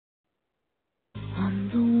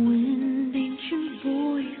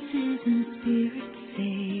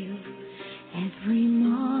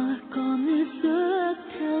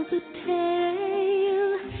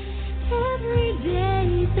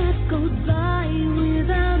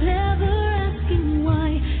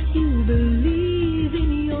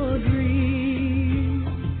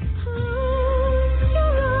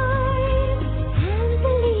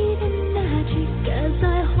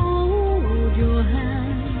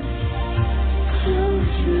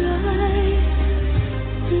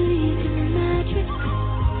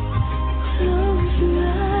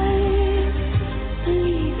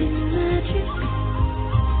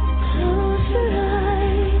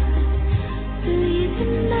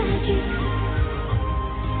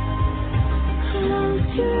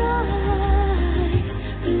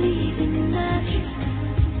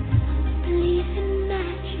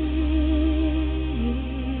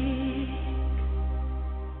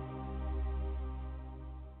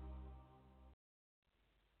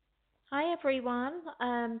Hi everyone.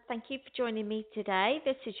 Thank you for joining me today.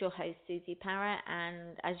 This is your host Suzi Parrott,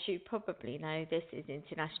 and as you probably know, this is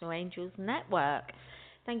International Angels Network.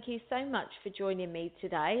 Thank you so much for joining me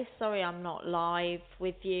today. Sorry I'm not live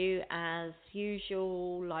with you as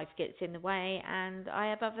usual. Life gets in the way, and I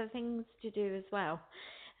have other things to do as well.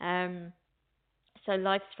 Um, so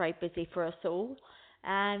life's very busy for us all,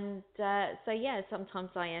 and yeah, sometimes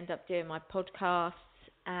I end up doing my podcasts,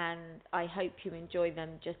 and I hope you enjoy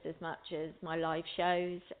them just as much as my live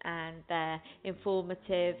shows, and they're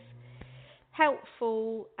informative,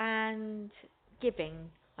 helpful, and giving,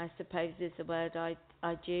 I suppose is the word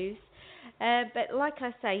I'd use. But like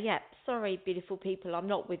I say, yeah, sorry beautiful people, I'm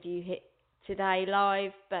not with you today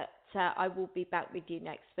live, but I will be back with you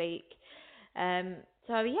next week. um,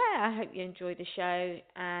 so yeah, I hope you enjoy the show,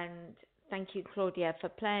 and thank you, Claudia, for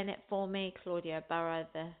playing it for me. Claudia Burrow,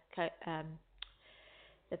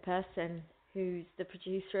 the person who's the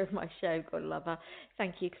producer of my show. God love her.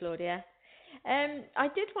 Thank you, Claudia. I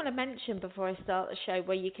did want to mention before I start the show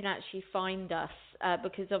where you can actually find us,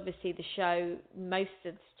 because obviously the show most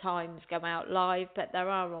of the times go out live, but there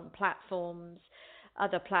are on platforms,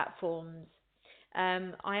 other platforms.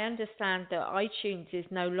 I understand that iTunes is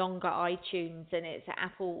no longer iTunes and it's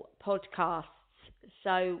Apple Podcasts.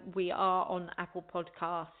 So we are on Apple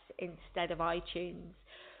Podcasts instead of iTunes.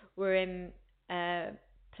 We're in uh,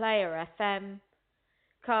 Player FM,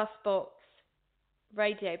 Castbox,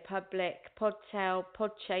 Radio Public, Podtail,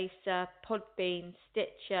 Podchaser, Podbean,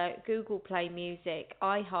 Stitcher, Google Play Music,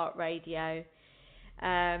 iHeartRadio,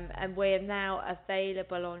 and we're now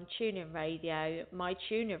available on TuneIn Radio, my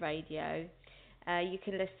TuneIn Radio. You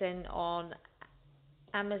can listen on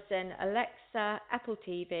Amazon Alexa, Apple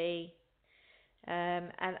TV,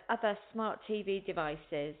 and other smart TV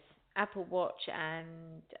devices, Apple Watch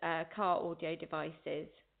and car audio devices,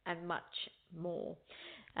 and much more.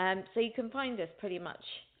 So you can find us pretty much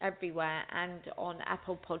everywhere and on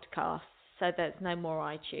Apple Podcasts. So there's no more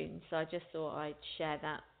iTunes. So I just thought I'd share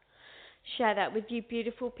that with you,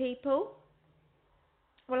 beautiful people.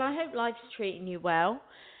 Well, I hope life's treating you well.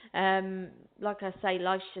 Um, like I say,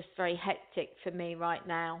 life's just very hectic for me right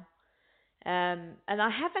now. And I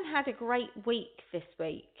haven't had a great week this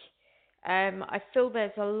week. I feel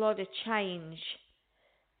there's a lot of change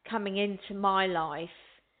coming into my life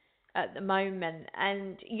at the moment.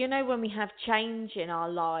 And you know, when we have change in our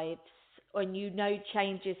lives, when you know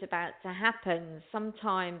change is about to happen,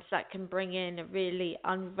 sometimes that can bring in a really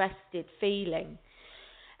unrested feeling.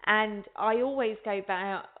 And I always go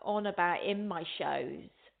on about in my shows.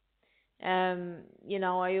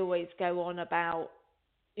 I always go on about,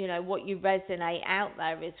 what you resonate out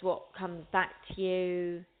there is what comes back to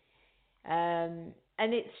you. And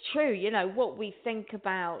it's true, what we think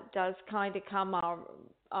about does kind of come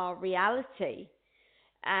our reality,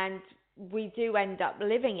 and we do end up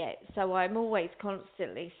living it. So I'm always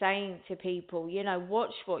constantly saying to people,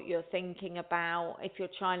 watch what you're thinking about. If you're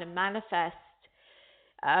trying to manifest,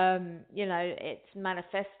 it's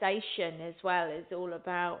manifestation as well. It's all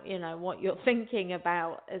about, what you're thinking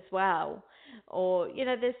about as well. Or,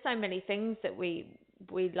 there's so many things that we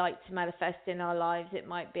like to manifest in our lives. It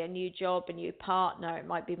might be a new job, a new partner, it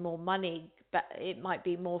might be more money, but it might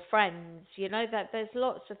be more friends, that there's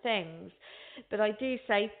lots of things. But I do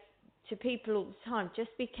say to people all the time, just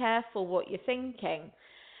be careful what you're thinking.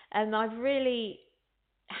 And I've really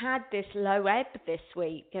had this low ebb this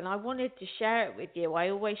week, and I wanted to share it with you. I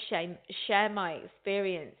always share my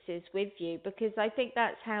experiences with you because I think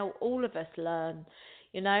that's how all of us learn,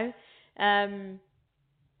 you know. Um,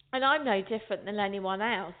 and I'm no different than anyone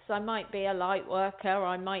else. I might be a light worker.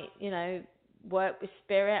 I might, work with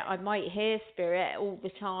spirit. I might hear spirit all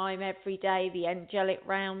the time, every day, the angelic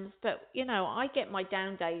rounds. But, I get my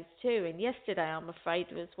down days too. And yesterday, I'm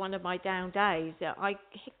afraid, was one of my down days. I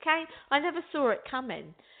never saw it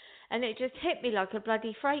coming. And it just hit me like a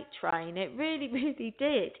bloody freight train. It really, really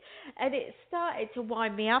did. And it started to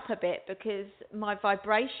wind me up a bit because my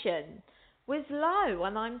vibration was low,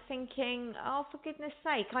 and I'm thinking, oh, for goodness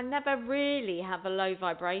sake, I never really have a low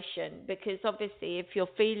vibration, because obviously if you're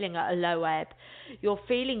feeling at a low ebb, you're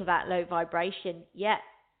feeling that low vibration, yet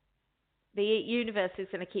the universe is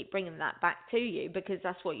going to keep bringing that back to you because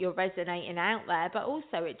that's what you're resonating out there. But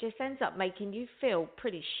also it just ends up making you feel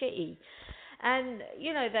pretty shitty. And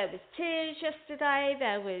there was tears yesterday.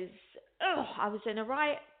 I was in a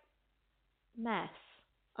right mess.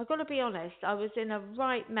 I've got to be honest, I was in a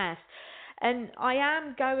right mess. And I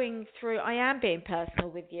am being personal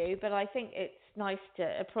with you, but I think it's nice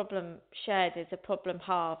a problem shared is a problem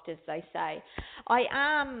halved, as they say. I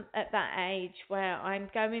am at that age where I'm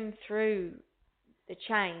going through the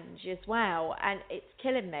change as well, and it's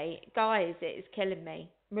killing me, guys. It is killing me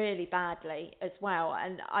really badly as well,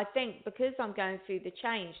 and I think because I'm going through the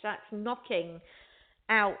change, that's knocking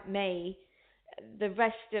out me the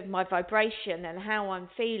rest of my vibration and how I'm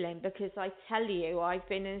feeling, because I tell you, I've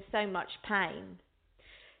been in so much pain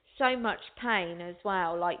as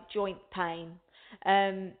well, like joint pain.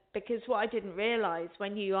 Because what I didn't realise,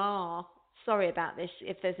 when you are, sorry about this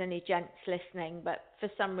if there's any gents listening, but for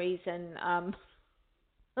some reason, um,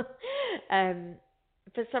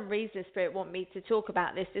 Spirit want me to talk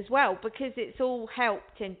about this as well, because it's all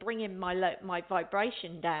helped in bringing my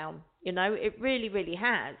vibration down. You know, it really, really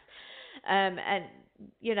has. And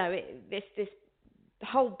you know, this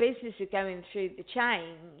whole business of going through the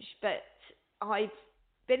change, but I've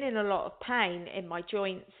been in a lot of pain in my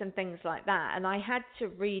joints and things like that, and I had to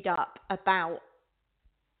read up about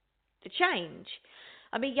the change.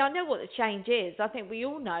 I mean, I know what the change is. I think we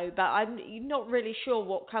all know, but I'm not really sure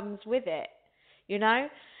what comes with it, you know?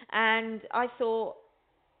 And I thought,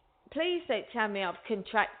 please don't tell me I've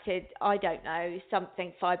contracted, I don't know,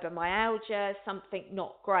 something fibromyalgia, something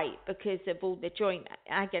not great because of all the joint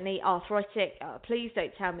agony, arthritic. Please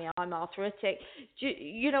don't tell me I'm arthritic.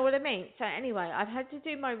 You know what I mean? So anyway, I've had to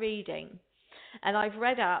do my reading, and I've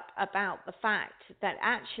read up about the fact that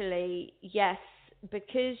actually, yes,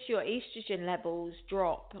 because your estrogen levels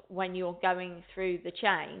drop when you're going through the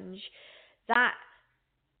change, that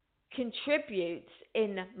contributes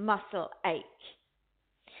in muscle ache.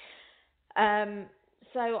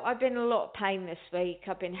 So I've been in a lot of pain this week.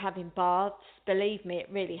 I've been having baths. Believe me, it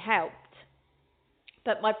really helped.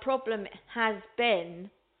 But my problem has been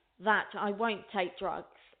that I won't take drugs.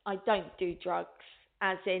 I don't do drugs,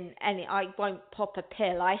 as in any. I won't pop a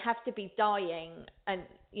pill. I have to be dying, and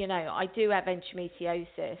you know, I do have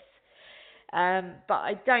endometriosis. But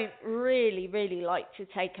I don't really, really like to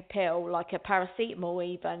take a pill, like a paracetamol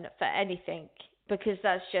even, for anything, because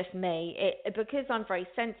that's just me. Because I'm very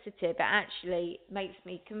sensitive, it actually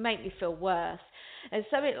can make me feel worse. And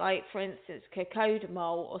something like, for instance,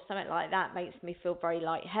 cocodamol or something like that makes me feel very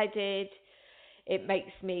lightheaded. It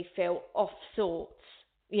makes me feel off sorts.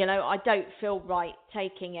 You know, I don't feel right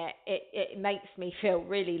taking it. It makes me feel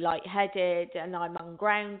really lightheaded and I'm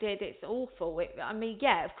ungrounded. It's awful. I mean,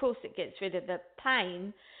 yeah, of course it gets rid of the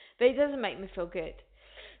pain, but it doesn't make me feel good.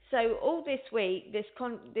 So all this week, this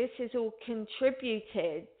has all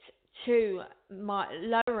contributed to my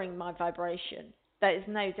lowering my vibration. There is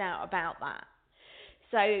no doubt about that.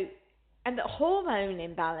 So, and the hormone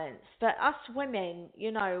imbalance, for us women,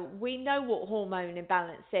 you know, we know what hormone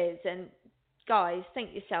imbalance is, and guys,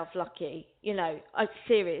 think yourself lucky, you know,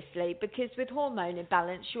 seriously, because with hormone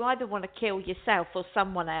imbalance, you either want to kill yourself or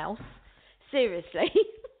someone else. Seriously.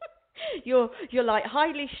 You're like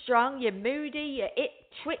highly strung, you're moody, you're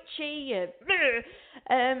twitchy, you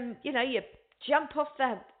know, you jump off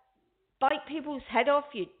bite people's head off,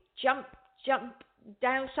 you jump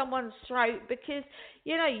down someone's throat, because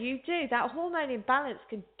you know you do that. Hormone imbalance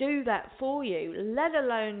can do that for you, let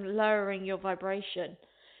alone lowering your vibration,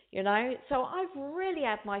 you know. So I've really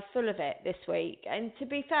had my full of it this week, and to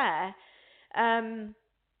be fair,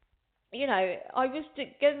 you know, I was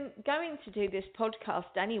going to do this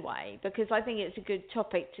podcast anyway because I think it's a good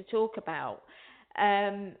topic to talk about.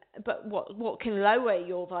 But what can lower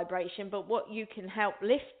your vibration, but what you can help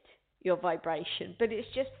lift your vibration. But it's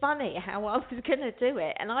just funny how I was going to do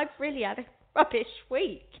it, and I've really had a rubbish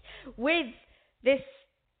week with this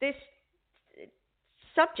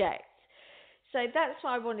subject. So that's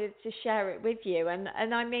why I wanted to share it with you. And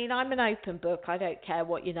I mean, I'm an open book. I don't care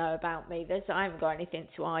what you know about me. I haven't got anything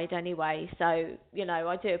to hide anyway. So, you know,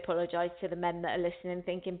 I do apologise to the men that are listening,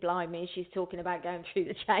 thinking, blimey, she's talking about going through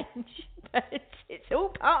the change. But it's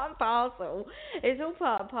all part and parcel. It's all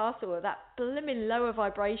part and parcel of that blooming lower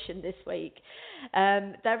vibration this week.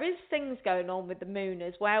 There is things going on with the moon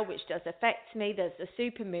as well, which does affect me. There's a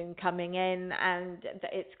super moon coming in, and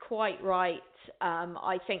it's quite right.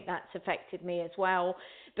 I think that's affected me as well,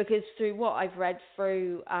 because through what I've read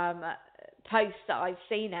through posts that I've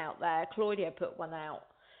seen out there, Claudia put one out,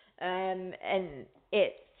 and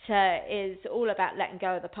it is all about letting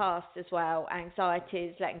go of the past as well.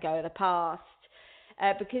 Anxieties, letting go of the past,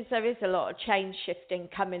 because there is a lot of change shifting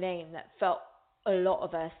coming in that felt a lot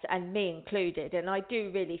of us, and me included, and I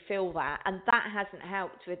do really feel that, and that hasn't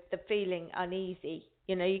helped with the feeling uneasy.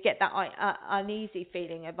 You know, you get that uneasy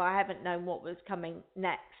feeling of I haven't known what was coming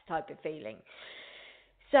next type of feeling.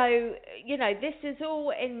 So, this is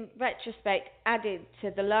all in retrospect added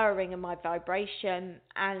to the lowering of my vibration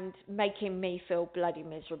and making me feel bloody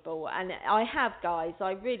miserable. And I have, guys,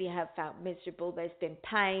 I really have felt miserable. There's been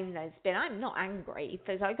pain, I'm not angry,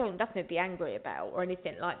 because I got nothing to be angry about or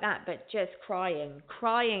anything like that, but just crying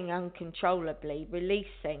uncontrollably,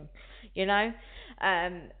 releasing, you know.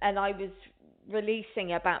 And I was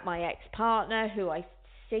releasing about my ex-partner who I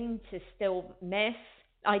seem to still miss.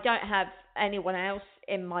 I don't have anyone else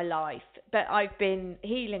in my life, but I've been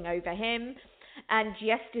healing over him. And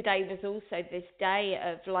yesterday was also this day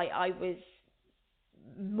of like I was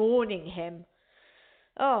mourning him.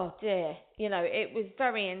 Oh dear, it was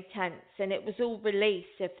very intense and it was all release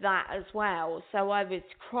of that as well. So I was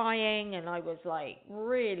crying and I was like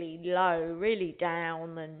really low, really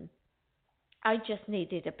down, and I just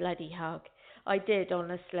needed a bloody hug. I did,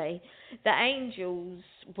 honestly. The angels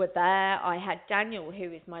were there. I had Daniel,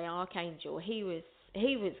 who is my archangel. He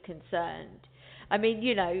was concerned. I mean,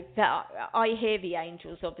 that I hear the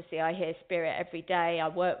angels. Obviously, I hear spirit every day. I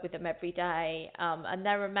work with them every day, and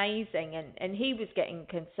they're amazing. And he was getting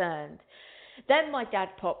concerned. Then my dad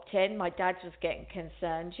popped in. My dad was getting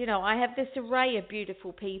concerned. I have this array of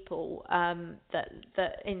beautiful people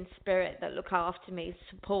that in spirit that look after me,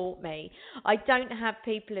 support me. I don't have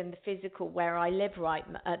people in the physical where I live right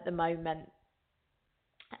at the moment.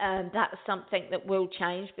 That's something that will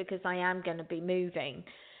change because I am going to be moving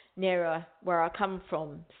nearer where I come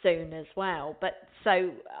from soon as well. But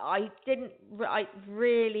so I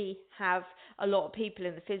really have a lot of people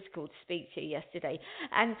in the physical to speak to yesterday.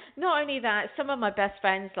 And not only that, some of my best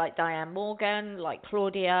friends like Diane Morgan, like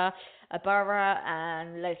Claudia Ibarra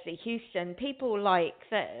and Leslie Houston, people like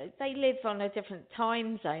that, they live on a different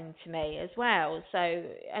time zone to me as well. So,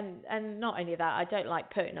 and not only that, I don't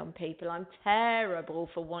like putting on people. I'm terrible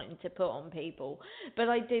for wanting to put on people. But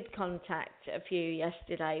I did contact a few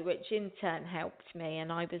yesterday, which in turn helped me,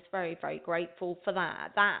 and I was very, very grateful for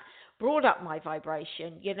that. That brought up my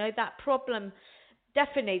vibration. That problem,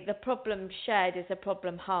 definitely the problem shared is a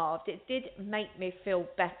problem halved. It did make me feel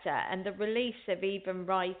better, and the release of even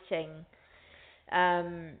writing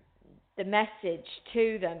um, the message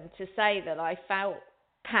to them to say that I felt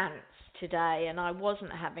pants today and I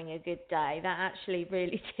wasn't having a good day, that actually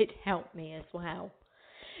really did help me as well.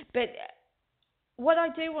 But what I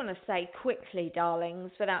do want to say quickly,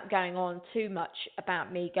 darlings, without going on too much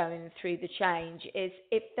about me going through the change, is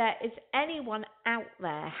if there is anyone out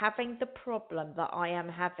there having the problem that I am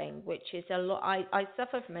having, which is a lot, I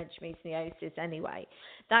suffer from endometriosis anyway.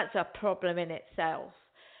 That's a problem in itself.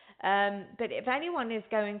 But if anyone is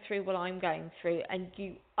going through what I'm going through and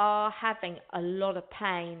you are having a lot of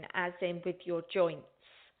pain, as in with your joints,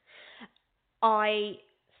 I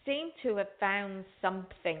seem to have found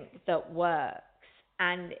something that works,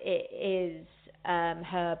 and it is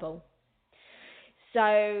herbal.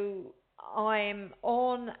 So I'm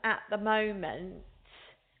on at the moment,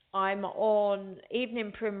 I'm on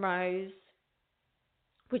evening primrose,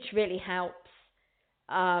 which really helps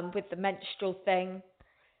with the menstrual thing.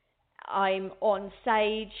 I'm on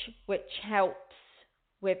sage, which helps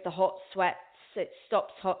with the hot sweats. It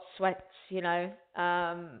stops hot sweats,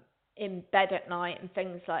 in bed at night and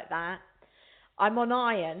things like that. I'm on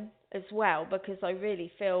iron as well because I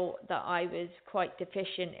really feel that I was quite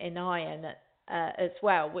deficient in iron as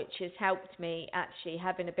well, which has helped me actually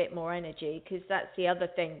having a bit more energy, because that's the other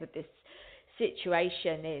thing with this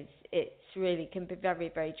situation is it's really can be very,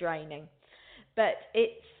 very draining. But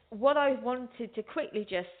it's what I wanted to quickly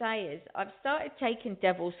just say is I've started taking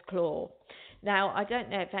Devil's Claw. Now, I don't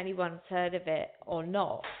know if anyone's heard of it or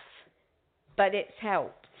not, but it's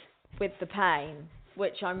helped with the pain,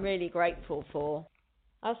 which I'm really grateful for.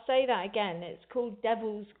 I'll say that again, it's called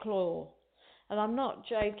Devil's Claw. And I'm not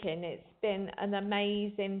joking, it's been an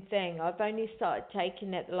amazing thing. I've only started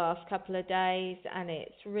taking it the last couple of days and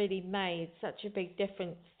it's really made such a big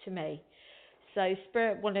difference to me. So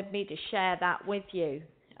Spirit wanted me to share that with you.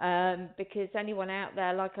 Because anyone out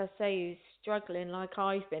there, like I say, who's struggling like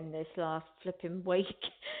I've been this last flipping week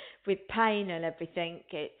with pain and everything,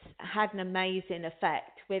 it's had an amazing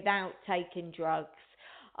effect without taking drugs.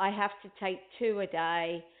 I have to take 2 a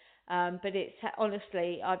day, but it's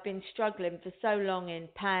honestly, I've been struggling for so long in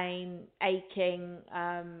pain, aching,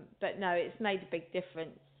 but no, it's made a big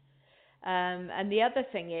difference. And the other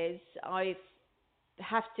thing is, I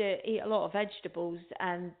have to eat a lot of vegetables,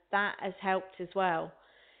 and that has helped as well.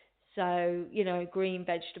 So, green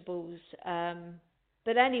vegetables.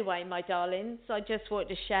 But anyway, my darlings, I just wanted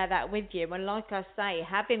to share that with you. And like I say,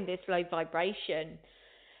 having this low vibration,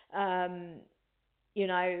 um,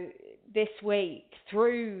 this week,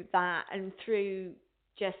 through that and through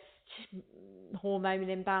just hormone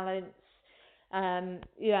imbalance.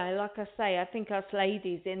 Like I say, I think us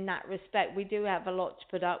ladies in that respect, we do have a lot to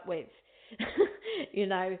put up with, you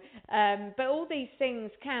know. But all these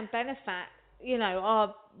things can benefit,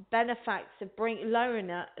 our benefits of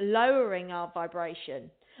lowering our vibration.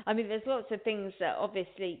 I mean, there's lots of things that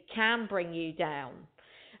obviously can bring you down.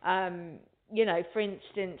 For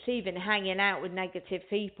instance, even hanging out with negative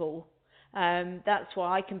people. That's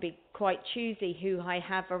why I can be quite choosy who I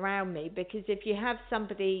have around me, because if you have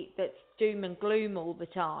somebody that's doom and gloom all the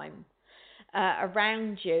time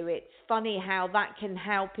around you, it's funny how that can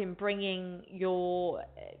help in bringing your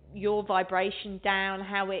vibration down,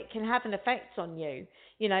 how it can have an effect on you.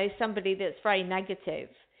 Somebody that's very negative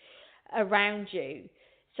around you.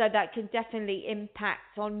 So that can definitely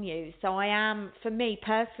impact on you. So for me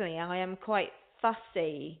personally, I am quite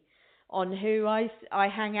fussy on who I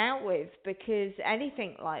hang out with, because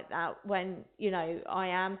anything like that, when, I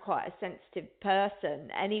am quite a sensitive person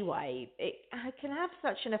anyway, it can have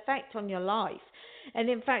such an effect on your life. And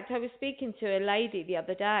in fact, I was speaking to a lady the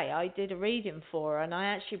other day. I did a reading for her, and I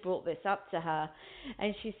actually brought this up to her,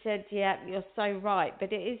 and she said, yeah, you're so right,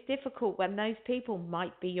 but it is difficult when those people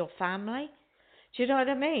might be your family. Do you know what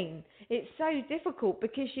I mean? It's so difficult,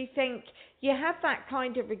 because you think you have that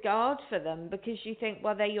kind of regard for them, because you think,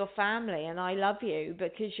 well, they're your family and I love you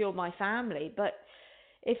because you're my family. But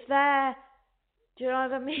if they're, do you know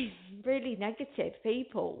what I mean, really negative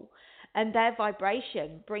people, and their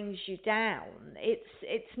vibration brings you down,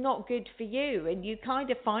 it's not good for you, and you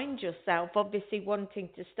kind of find yourself obviously wanting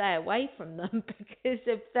to stay away from them because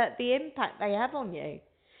of the impact they have on you,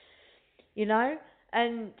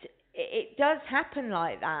 and it does happen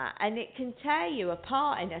like that, and it can tear you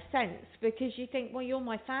apart in a sense, because you think, well, you're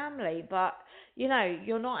my family, but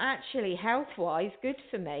you're not actually health-wise good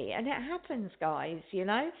for me. And it happens, guys.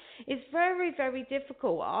 It's very, very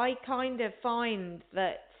difficult. I kind of find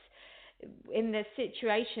that in the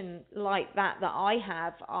situation like that I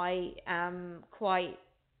have, I am quite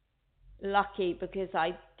lucky, because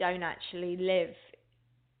I don't actually live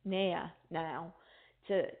near now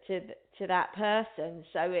to that person,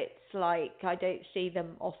 so it's like I don't see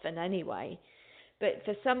them often anyway. But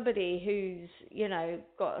for somebody who's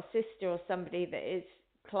got a sister or somebody that is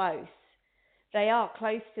close, they are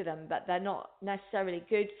close to them, but they're not necessarily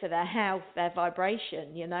good for their health, their vibration.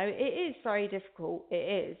 It is very difficult.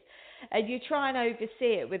 It is, and you try and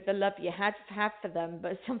oversee it with the love you have for them,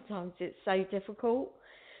 but sometimes it's so difficult.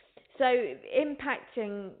 So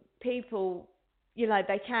impacting people,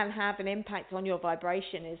 they can have an impact on your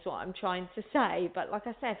vibration, is what I'm trying to say. But like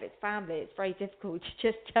I said, if it's family, it's very difficult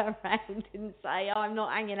to just turn around and say, oh, I'm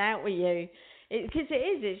not hanging out with you. Because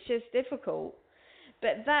it's just difficult.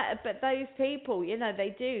 But those people,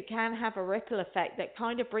 they can have a ripple effect that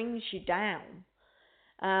kind of brings you down.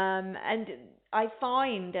 And I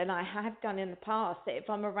find, and I have done in the past, that if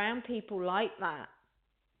I'm around people like that,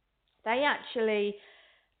 they actually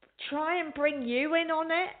try and bring you in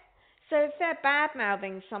on it. So if they're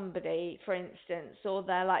bad-mouthing somebody, for instance, or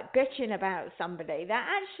they're like bitching about somebody, they're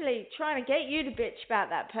actually trying to get you to bitch about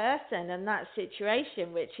that person and that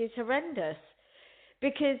situation, which is horrendous.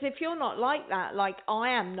 Because if you're not like that, like I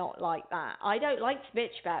am not like that, I don't like to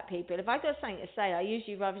bitch about people. If I've got something to say, I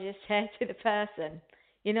usually rather just say it to the person.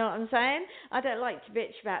 You know what I'm saying? I don't like to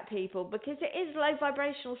bitch about people, because it is low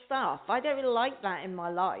vibrational stuff. I don't really like that in my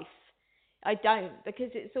life. I don't, because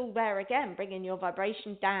it's all there again, bringing your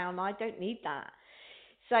vibration down. I don't need that.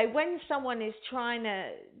 So when someone is trying to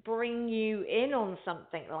bring you in on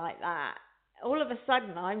something like that, all of a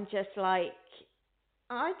sudden I'm just like,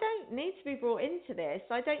 I don't need to be brought into this.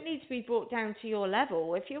 I don't need to be brought down to your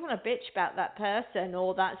level. If you want to bitch about that person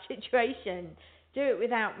or that situation, do it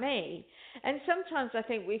without me. And sometimes I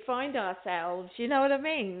think we find ourselves, you know what I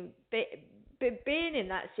mean, being in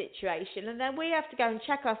that situation, and then we have to go and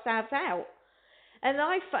check ourselves out. And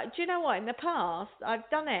do you know what? In the past, I've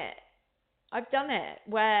done it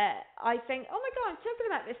where I think, oh my God, I'm talking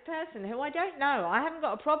about this person who I don't know, I haven't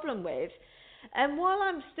got a problem with. And while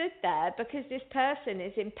I'm stood there, because this person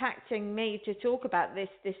is impacting me to talk about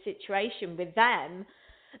this situation with them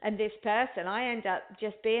and this person, I end up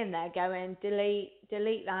just being there going, delete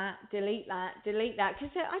that, delete that, delete that,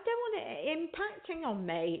 because I don't want it impacting on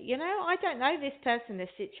me. I don't know this person, this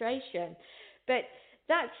situation. But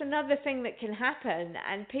that's another thing that can happen,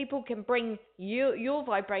 and people can bring your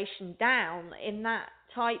vibration down in that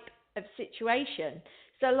type of situation.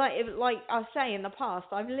 So like I was saying in the past,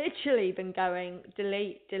 I've literally been going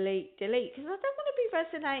delete, delete, delete, because I don't want to be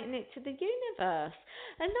resonating it to the universe.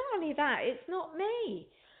 And not only that, it's not me.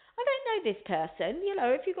 I don't know this person, you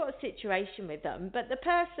know, if you've got a situation with them, but the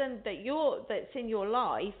person that's in your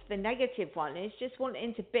life, the negative one, is just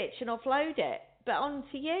wanting to bitch and offload it, but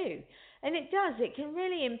onto you. And it can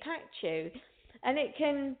really impact you, and it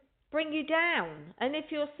can bring you down. And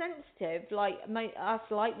if you're sensitive, like us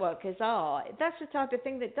light workers are, that's the type of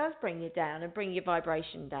thing that does bring you down and bring your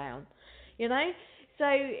vibration down, you know? So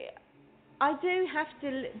I do have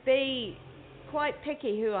to be quite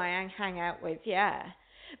picky who I hang out with, yeah.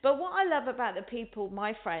 But what I love about the people,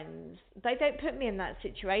 my friends, they don't put me in that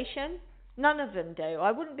situation. None of them do.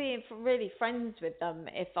 I wouldn't be really friends with them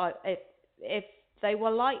if they were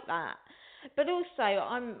like that. But also,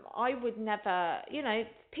 I would never, you know,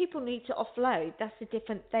 people need to offload. That's a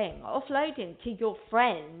different thing. Offloading to your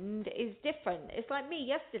friend is different. It's like me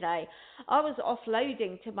yesterday. I was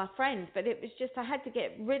offloading to my friend, but it was just I had to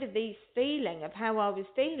get rid of these feeling of how I was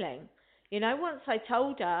feeling. You know, once I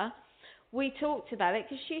told her, we talked about it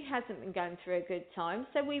because she hasn't been going through a good time,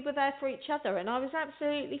 so we were there for each other, and I was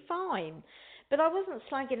absolutely fine. But I wasn't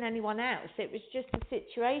slagging anyone else. It was just a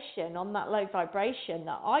situation on that low vibration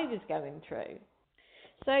that I was going through.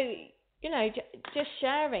 So, you know, just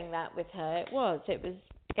sharing that with her,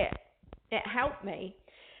 it it helped me.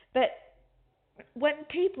 But when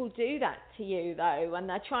people do that to you, though, and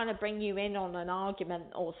they're trying to bring you in on an argument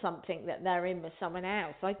or something that they're in with someone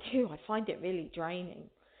else, I find it really draining.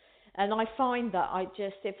 And I find that I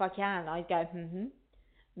just, if I can, I go,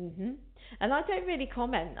 mhm. And I don't really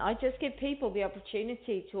comment. I just give people the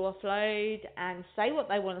opportunity to offload and say what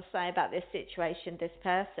they want to say about this situation, this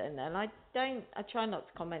person. And I try not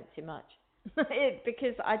to comment too much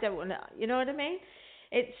because I don't want to, you know what I mean?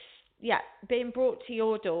 It's, yeah, being brought to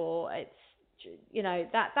your door. It's, you know,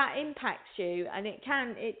 that impacts you, and it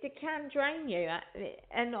can drain you,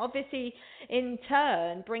 and obviously in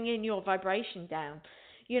turn bringing your vibration down.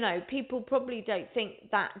 You know, people probably don't think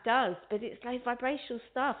that does, but it's low vibrational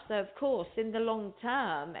stuff. So of course, in the long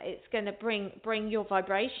term, it's going to bring your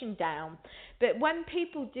vibration down. But when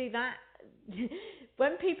people do that,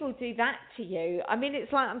 when people do that to you, I mean,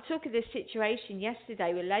 it's like I'm talking this situation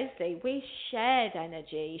yesterday with Leslie. We shared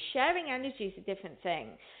energy. Sharing energy is a different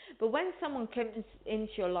thing. But when someone comes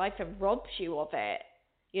into your life and robs you of it,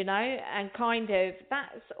 you know, and kind of,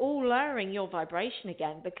 that's all lowering your vibration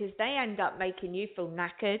again, because they end up making you feel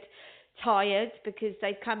knackered, tired, because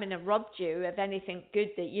they've come in and robbed you of anything good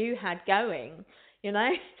that you had going, you know,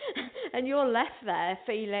 and you're left there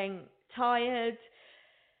feeling tired.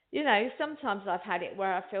 You know, sometimes I've had it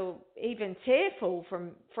where I feel even tearful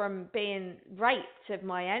from being raped of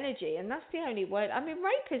my energy, and that's the only word. I mean,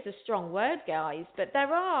 rape is a strong word, guys, but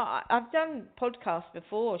I've done podcasts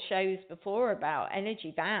before, shows before about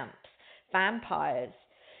energy vampires,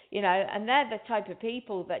 you know, and they're the type of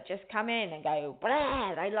people that just come in and go,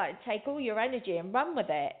 blah, they like to take all your energy and run with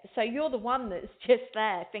it. So you're the one that's just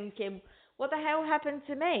there thinking, what the hell happened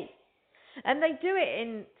to me? And they do it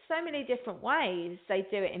in so many different ways. They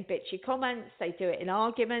do it in bitchy comments, they do it in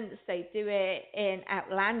arguments, they do it in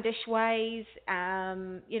outlandish ways.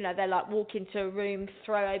 You know, they like walk into a room,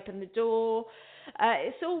 throw open the door.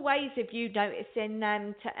 It's all ways of you noticing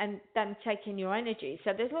them and them taking your energy.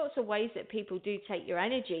 So there's lots of ways that people do take your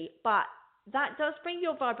energy, but that does bring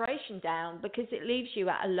your vibration down because it leaves you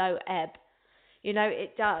at a low ebb. You know,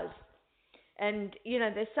 it does. And, you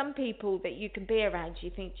know, there's some people that you can be around,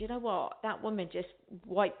 you think, do you know what, that woman just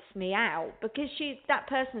wipes me out, because that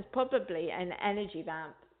person's probably an energy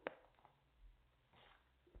vamp.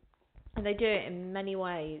 And they do it in many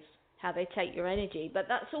ways, how they take your energy. But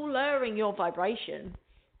that's all lowering your vibration.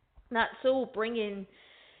 That's all bringing,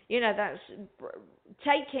 you know, that's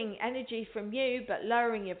taking energy from you, but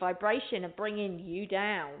lowering your vibration and bringing you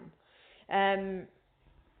down. And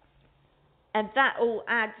that all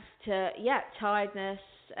adds to, tiredness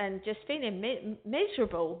and just feeling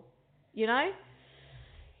miserable, you know?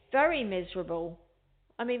 Very miserable.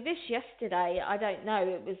 I mean, this yesterday, I don't know,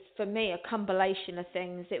 it was for me a combination of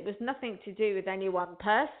things. It was nothing to do with anyone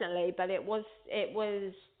personally, but it was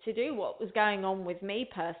to do what was going on with me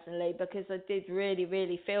personally, because I did really,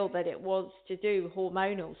 really feel that it was to do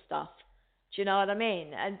hormonal stuff. Do you know what I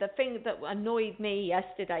mean? And the thing that annoyed me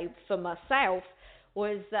yesterday for myself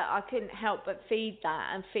was that I couldn't help but feed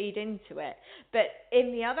that and feed into it. But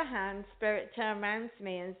in the other hand, Spirit turned around to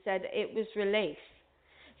me and said it was release.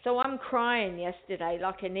 So I'm crying yesterday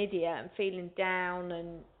like an idiot and feeling down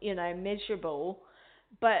and, you know, miserable,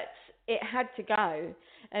 but it had to go.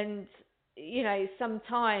 And, you know,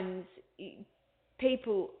 sometimes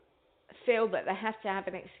people feel that they have to have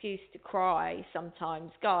an excuse to cry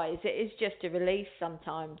sometimes. Guys, it is just a release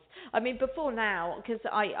sometimes. I mean, before now, because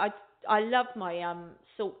I love my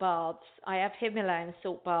salt baths. I have Himalayan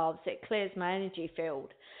salt baths. It clears my energy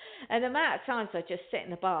field. And the amount of times I just sit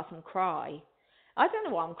in the bath and cry. I don't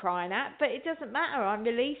know what I'm crying at, but it doesn't matter. I'm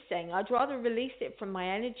releasing. I'd rather release it from my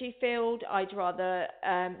energy field. I'd rather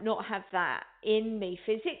not have that in me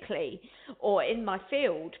physically or in my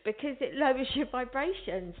field, because it lowers your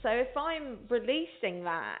vibration. So if I'm releasing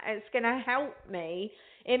that, it's going to help me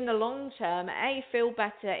in the long term, A, feel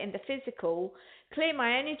better in the physical, clear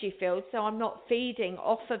my energy field so I'm not feeding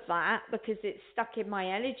off of that because it's stuck in my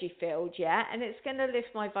energy field, yeah, and it's going to lift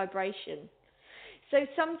my vibration. So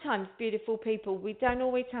sometimes, beautiful people, we don't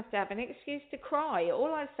always have to have an excuse to cry.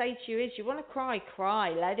 All I say to you is, you want to cry,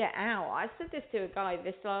 cry, let it out. I said this to a guy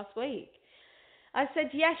this last week. I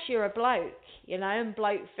said, yes, you're a bloke, and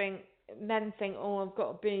men think, oh, I've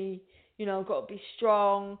got to be, I've got to be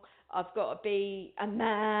strong, I've got to be a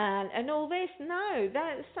man, and all this. No,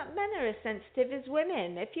 men are as sensitive as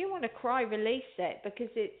women. If you want to cry, release it, because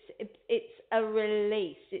it's a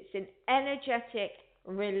release. It's an energetic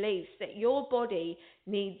release that your body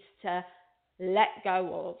needs to let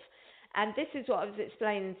go of. And this is what I was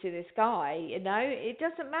explaining to this guy, it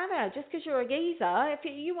doesn't matter, just because you're a geezer, if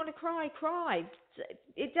you want to cry, cry.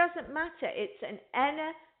 It doesn't matter. It's an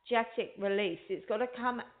energetic release. It's got to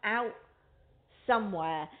come out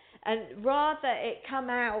somewhere. And rather it come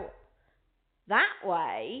out that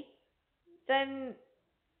way than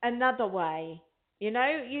another way.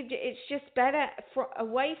 It's just better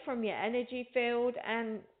away from your energy field,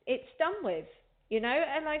 and it's done with, and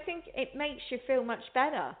I think it makes you feel much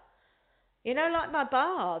better. Like my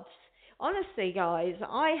baths. Honestly, guys,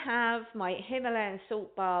 I have my Himalayan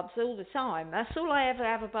salt baths all the time. That's all I ever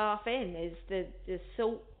have a bath in, is the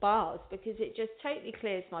salt baths, because it just totally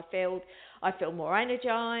clears my field. I feel more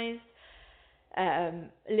energized,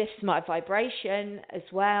 lifts my vibration as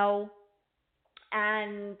well.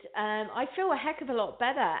 And I feel a heck of a lot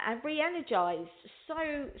better and re-energized.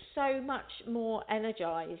 So much more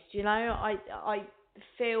energized. I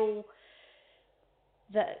feel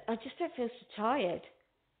that I just don't feel so tired.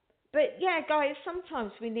 But yeah, guys,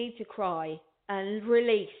 sometimes we need to cry and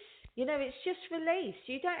release. It's just release.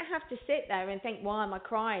 You don't have to sit there and think, why am I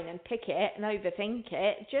crying, and pick it and overthink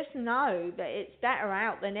it. Just know that it's better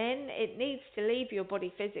out than in. It needs to leave your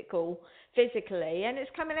body physically, and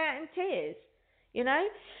it's coming out in tears, you know?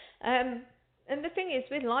 And the thing is,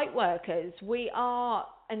 with light workers, we are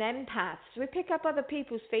an empath. So we pick up other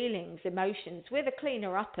people's feelings, emotions. We're the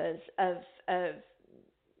cleaner uppers of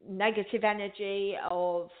negative energy,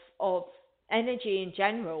 of energy in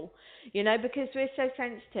general, because we're so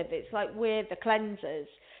sensitive. It's like we're the cleansers.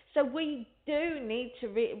 So we do need to,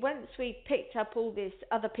 once we've picked up all this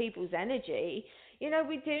other people's energy,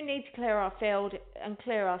 we do need to clear our field and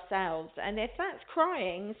clear ourselves. And if that's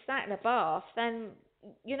crying, sat in a bath, then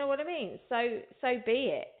you know what I mean? So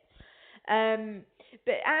be it.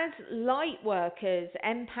 But as light workers,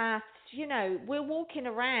 empaths, we're walking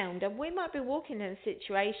around, and we might be walking in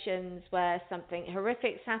situations where something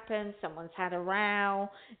horrific's happened, someone's had a row,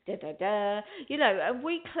 and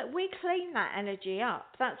we clean that energy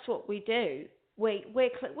up. That's what we do. We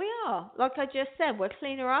are, like I just said, we're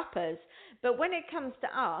cleaner uppers. But when it comes to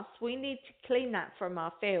us, we need to clean that from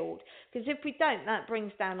our field, because if we don't, that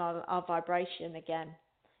brings down our vibration again.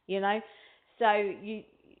 So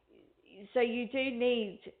you do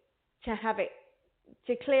need to have it,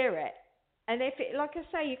 to clear it. And if it, like I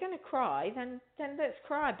say, you're going to cry, then let's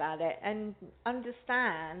cry about it, and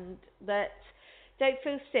understand that. Don't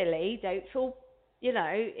feel silly. Don't feel,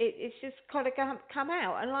 it's just got to come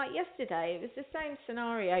out. And like yesterday, it was the same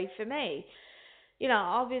scenario for me.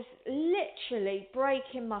 I was literally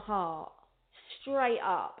breaking my heart straight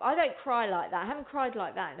up. I don't cry like that. I haven't cried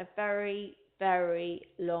like that in a very, very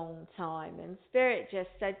long time. And Spirit just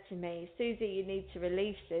said to me, Suzi, you need to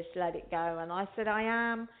release this, let it go. And I said, I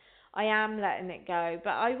am letting it go.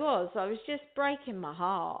 But I was just breaking my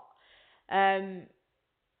heart. I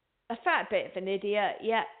felt a bit of an idiot,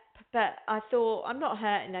 yep. But I thought, I'm not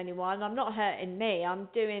hurting anyone. I'm not hurting me. I'm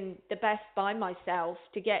doing the best by myself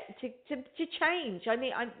to get to change.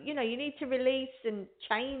 You need to release and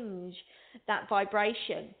change that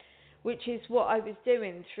vibration, which is what I was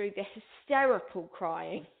doing through the hysterical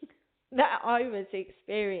crying that I was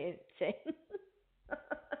experiencing.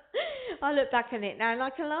 I look back on it now and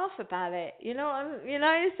I can laugh about it.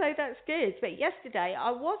 So that's good. But yesterday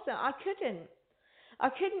I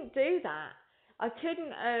couldn't do that. I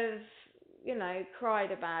couldn't have,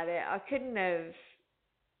 cried about it. I couldn't have,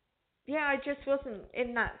 I just wasn't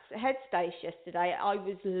in that headspace yesterday. I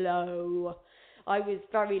was low. I was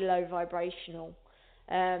very low vibrational.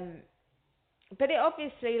 but it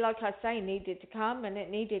obviously, like I say, needed to come and it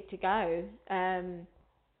needed to go. And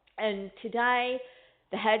today,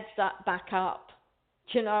 the head's back up.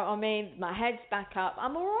 Do you know what I mean? My head's back up.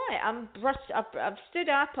 I'm all right. I've stood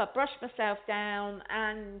up. I've brushed myself down,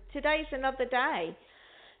 and today's another day.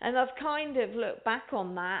 And I've kind of looked back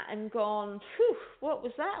on that and gone, phew, what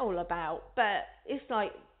was that all about? But it's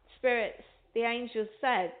like spirits, the angels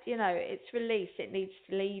said, it's release. It needs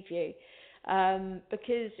to leave you,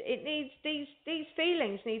 because it needs these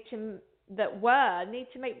feelings need to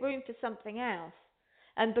make room for something else.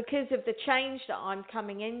 And because of the change that I'm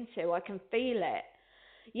coming into, I can feel it.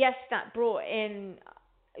 Yes, that brought in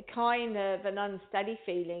kind of an unsteady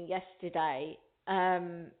feeling yesterday.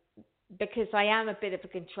 Because I am a bit of a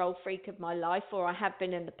control freak of my life, or I have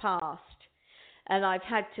been in the past, and I've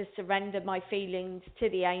had to surrender my feelings to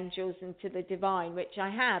the angels and to the divine, which I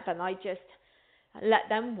have, and I just let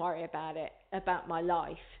them worry about it, about my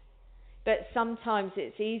life. But sometimes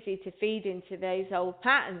it's easy to feed into those old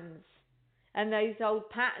patterns, and those old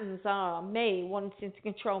patterns are me wanting to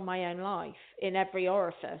control my own life in every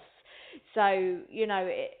orifice. So, I know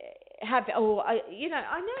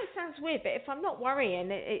it sounds weird, but if I'm not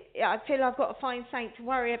worrying, I feel I've got to find something to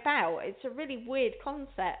worry about. It's a really weird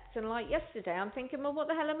concept. And like yesterday, I'm thinking, well, what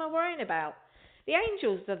the hell am I worrying about? The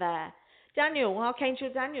angels are there. Archangel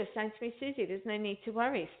Daniel saying to me, Suzi, there's no need to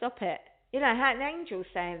worry. Stop it. I had an angel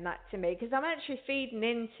saying that to me, because I'm actually feeding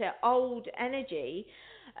into old energy,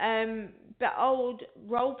 but old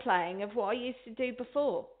role playing of what I used to do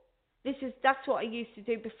before. That's what I used to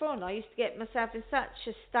do before, and I used to get myself in such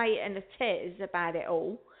a state and a tiz about it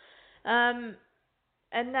all. But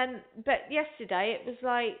yesterday it was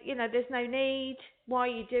like, there's no need. Why are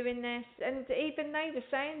you doing this? And even they were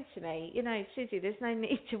saying to me, Suzi, there's no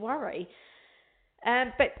need to worry.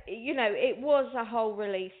 But it was a whole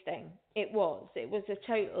release thing. It was a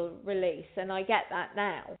total release, and I get that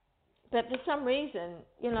now. But for some reason,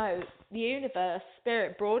 the universe,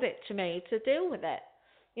 spirit brought it to me to deal with it.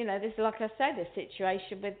 This, like I said, a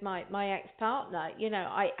situation with my ex-partner.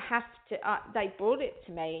 I have to, they brought it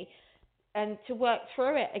to me and to work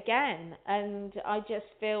through it again. And I just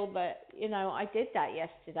feel that, I did that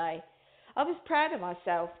yesterday. I was proud of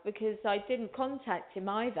myself because I didn't contact him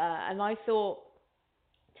either. And I thought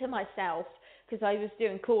to myself, because I was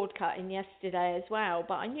doing cord cutting yesterday as well,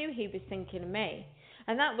 but I knew he was thinking of me.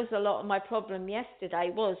 And that was a lot of my problem yesterday,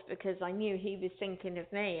 was because I knew he was thinking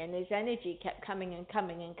of me, and his energy kept coming and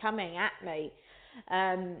coming and coming at me.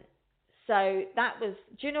 So that was,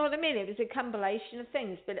 do you know what I mean? It was a combination of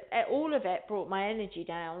things, but all of it brought my energy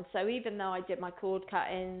down. So even though I did my cord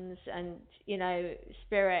cuttings and,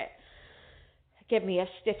 spirit give me a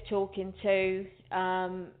stiff talking to,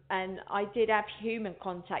 and I did have human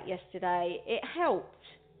contact yesterday, it helped.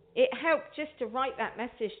 It helped just to write that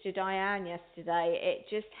message to Diane yesterday. It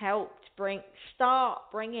just helped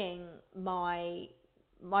start bringing my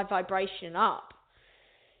vibration up.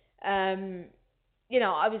 I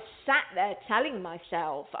was sat there telling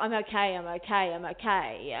myself, I'm okay, I'm okay, I'm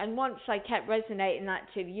okay. And once I kept resonating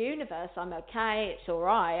that to the universe, I'm okay, it's all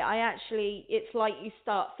right. It's like you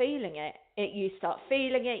start feeling it. You start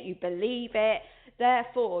feeling it, you believe it.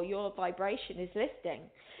 Therefore, your vibration is lifting.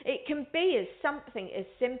 It can be as something as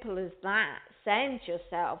simple as that. Saying to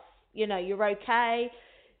yourself, you're okay,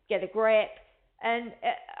 get a grip. And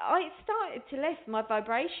I started to lift my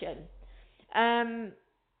vibration. And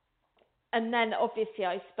then obviously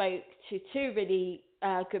I spoke to two really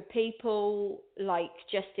good people, like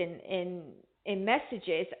just in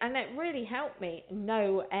messages, and it really helped me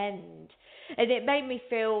no end. And it made me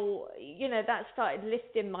feel, that started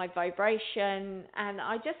lifting my vibration, and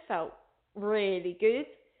I just felt really good.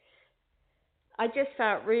 I just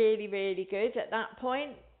felt really, really good at that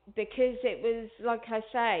point, because it was, like I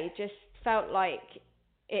say, just felt like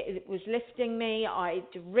it was lifting me. I'd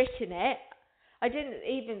written it. I didn't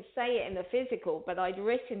even say it in the physical, but I'd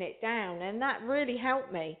written it down, and that really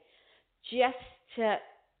helped me.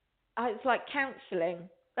 It's like counselling.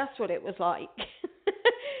 That's what it was like.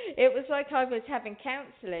 It was like I was having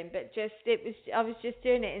counselling, but I was just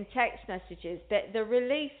doing it in text messages. But the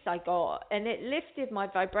release I got, and it lifted my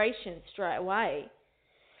vibration straight away.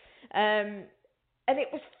 And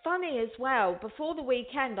it was funny as well. Before the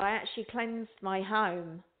weekend, I actually cleansed my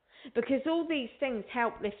home, because all these things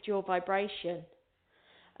help lift your vibration.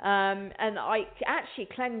 And I actually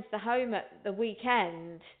cleansed the home at the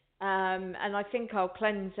weekend, and I think I'll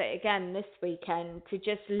cleanse it again this weekend to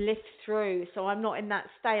just lift through, so I'm not in that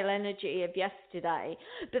stale energy of yesterday.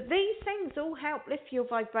 But these things all help lift your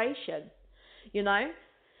vibration,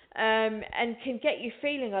 and can get you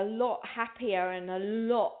feeling a lot happier and a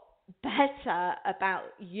lot better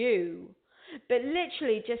about you. But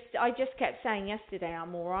literally, I just kept saying yesterday,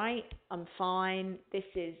 I'm all right, I'm fine. This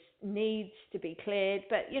is needs to be cleared.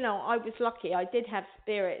 But I was lucky. I did have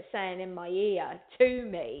spirit saying in my ear to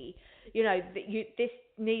me, that this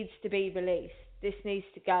needs to be released. This needs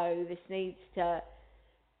to go. This needs to,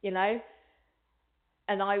 you know.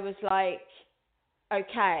 And I was like,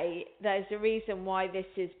 okay, there's a reason why this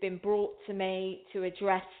has been brought to me to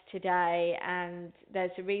address today, and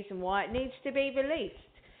there's a reason why it needs to be released.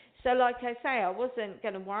 So, like I say, I wasn't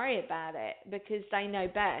going to worry about it because they know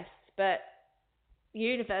best, but the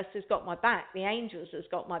universe has got my back, the angels has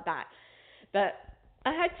got my back. But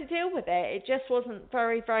I had to deal with it. It just wasn't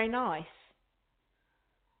very, very nice.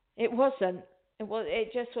 It wasn't.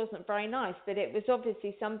 It just wasn't very nice, but it was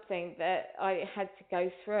obviously something that I had to go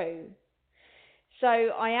through. So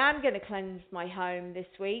I am going to cleanse my home this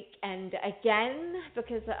week, and again,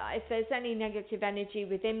 because if there's any negative energy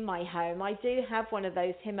within my home, I do have one of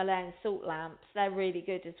those Himalayan salt lamps. They're really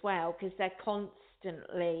good as well because they're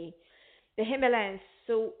constantly, the Himalayan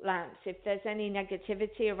salt lamps, if there's any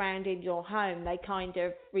negativity around in your home, they kind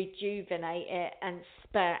of rejuvenate it and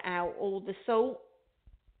spurt out all the salt.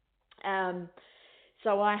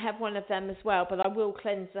 So I have one of them as well, but I will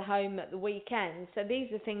cleanse the home at the weekend. So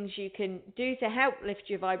these are things you can do to help lift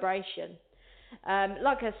your vibration.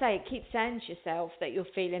 Like I say, keep saying to yourself that you're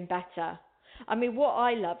feeling better. I mean, what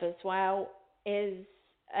I love as well is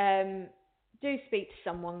do speak to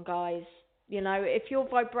someone, guys. If your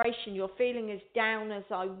vibration, you're feeling as down as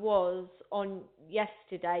I was on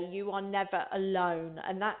yesterday, you are never alone.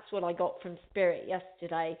 And that's what I got from Spirit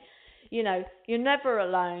yesterday. You're never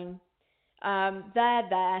alone. They're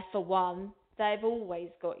there for one. They've always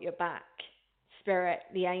got your back. Spirit,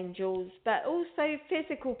 the angels, but also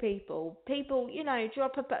physical people. People,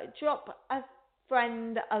 drop a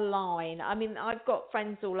friend a line. I mean, I've got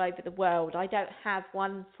friends all over the world. I don't have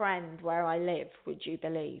one friend where I live, would you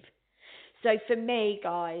believe? So for me,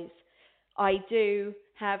 guys, I do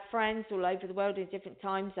have friends all over the world in different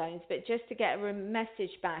time zones, but just to get a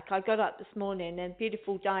message back, I got up this morning and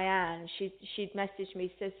beautiful Diane, she'd messaged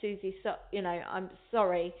me, said, Suzi, I'm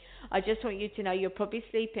sorry. I just want you to know you're probably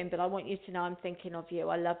sleeping, but I want you to know I'm thinking of you.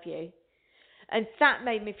 I love you. And that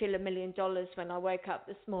made me feel $1 million when I woke up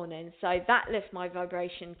this morning. So that lifts my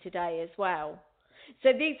vibration today as well.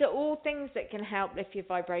 So these are all things that can help lift your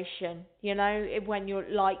vibration, when you're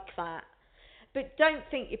like that. But don't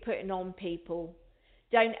think you're putting on people.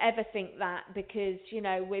 Don't ever think that because,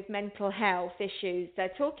 with mental health issues,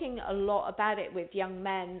 they're talking a lot about it with young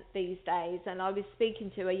men these days. And I was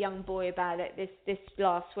speaking to a young boy about it this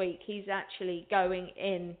last week. He's actually going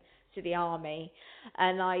in to the army.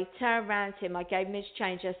 And I turned around to him, I gave him his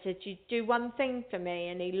change. I said, you do one thing for me.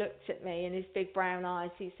 And he looked at me in his big brown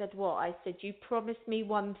eyes. He said, what? I said, you promised me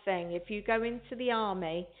one thing. If you go into the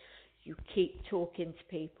army, you keep talking to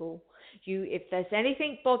people. If there's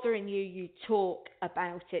anything bothering you, you talk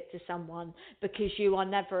about it to someone because you are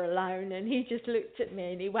never alone. And he just looked at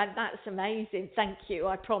me and he went, that's amazing. Thank you.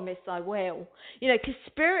 I promise I will. Because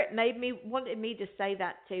Spirit wanted me to say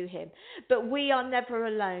that to him. But we are never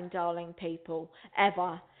alone, darling people,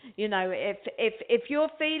 ever. If you're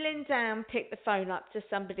feeling down, pick the phone up to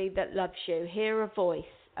somebody that loves you. Hear a voice,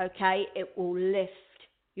 okay? It will lift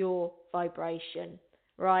your vibration.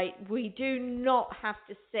 Right? We do not have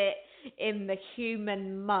to sit in the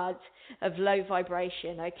human mud of low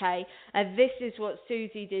vibration, okay? And this is what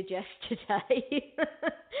Suzi did yesterday.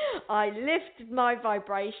 I lifted my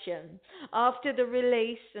vibration after the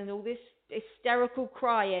release and all this hysterical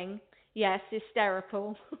crying. Yes,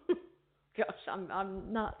 hysterical. Gosh,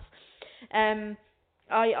 I'm nuts. I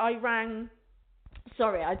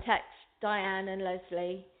texted Diane and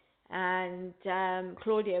Leslie, and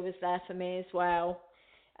Claudia was there for me as well.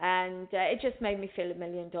 And it just made me feel $1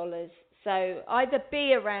 million. So either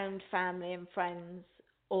be around family and friends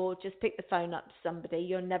or just pick the phone up to somebody.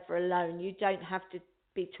 You're never alone. You don't have to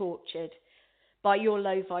be tortured by your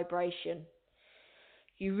low vibration.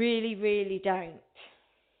 You really, really don't.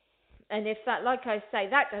 And if that, like I say,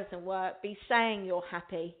 that doesn't work, be saying you're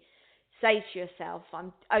happy. Say to yourself,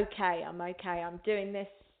 I'm okay, I'm doing this,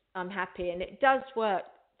 I'm happy. And it does work,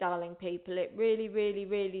 darling people. It really, really,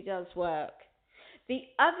 really does work. The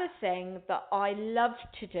other thing that I love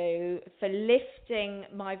to do for lifting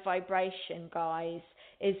my vibration, guys,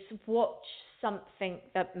 is watch something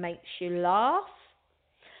that makes you laugh.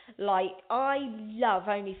 Like, I love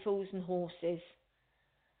Only Fools and Horses.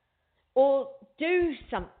 Or do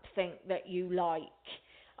something that you like.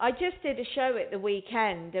 I just did a show at the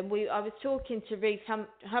weekend, and I was talking to Reese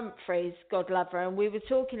Humphreys, God love her, and we were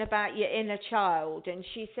talking about your inner child. And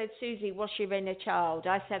she said, Suzi, what's your inner child?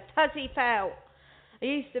 I said, Fuzzy Felt. I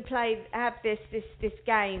used to have this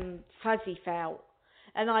game, Fuzzy Felt,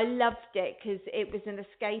 and I loved it because it was an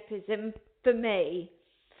escapism for me,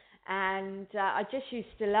 and I just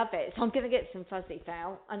used to love it. So I'm going to get some Fuzzy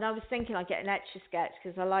Felt, and I was thinking I'd get an Etch a Sketch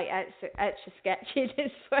because I like Etch a Sketching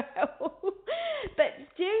as well. But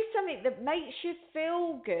do something that makes you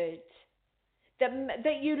feel good,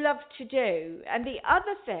 that you love to do. And the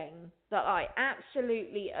other thing that I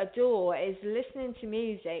absolutely adore is listening to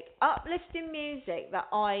music, uplifting music that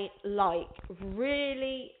I like.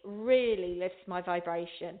 Really, really lifts my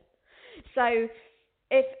vibration. So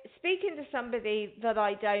if speaking to somebody that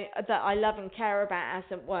I love and care about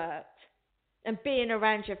hasn't worked, and being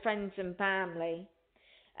around your friends and family,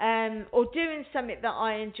 or doing something that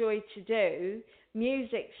I enjoy to do,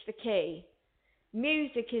 music's the key.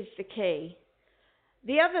 Music is the key.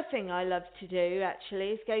 The other thing I love to do actually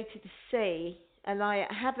is go to the sea, and I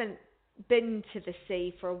haven't been to the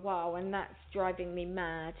sea for a while, and that's driving me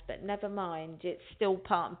mad, but never mind, it's still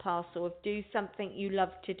part and parcel of do something you love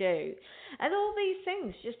to do. And all these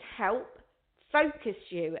things just help focus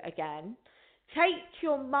you again, take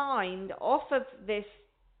your mind off of this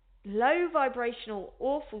low vibrational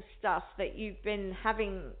awful stuff that you've been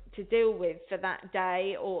having to deal with for that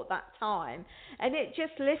day or that time, and it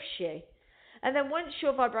just lifts you. And then once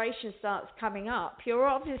your vibration starts coming up, you're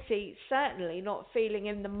obviously certainly not feeling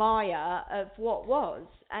in the mire of what was,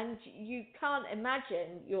 and you can't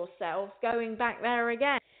imagine yourself going back there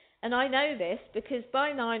again. And I know this because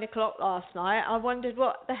by 9 o'clock last night I wondered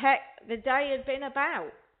what the heck the day had been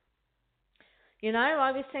about. You know,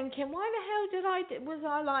 I was thinking, why the hell was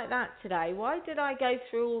I like that today? Why did I go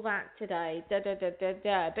through all that today? Da da da da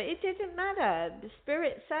da. But it didn't matter. The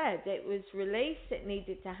spirit said it was released. It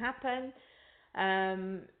needed to happen.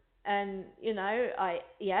 And you know, I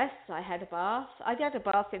had a bath. I had a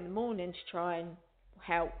bath in the morning to try and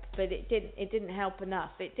help, but it didn't help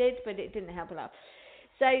enough. It did, but it didn't help enough.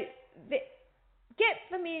 So get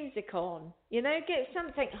the music on, you know, get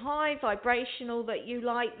something high vibrational that you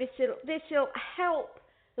like. This'll help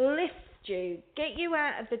lift you, get you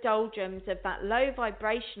out of the doldrums of that low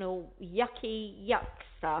vibrational yucky yuck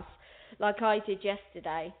stuff like I did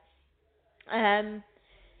yesterday.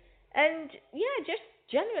 And yeah, just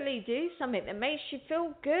generally do something that makes you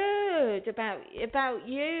feel good about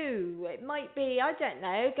you. It might be, I don't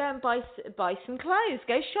know, go and buy some clothes,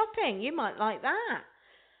 go shopping. You might like that.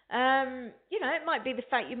 You know, it might be the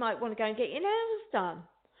fact you might want to go and get your nails done.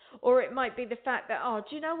 Or it might be the fact that, oh,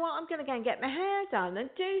 do you know what? I'm going to go and get my hair done, and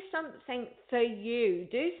do something for you.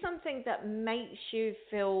 Do something that makes you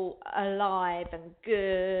feel alive and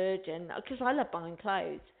good. And because I love buying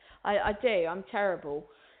clothes. I do. I'm terrible.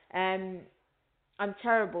 I'm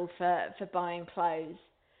terrible for buying clothes.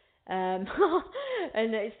 And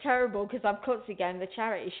it's terrible because I'm constantly going to the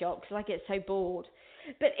charity shop because I get so bored.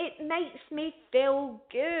 But it makes me feel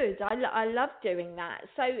good. I love doing that.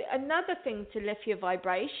 So another thing to lift your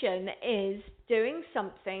vibration is doing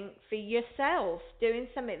something for yourself, doing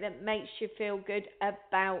something that makes you feel good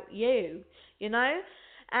about you, you know,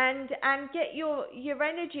 and get your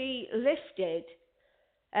energy lifted.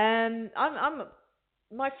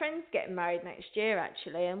 My friend's getting married next year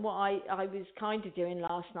actually, and what I was kind of doing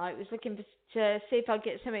last night was looking to see if I'd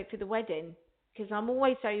get something for the wedding, because I'm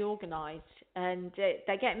always very organised, and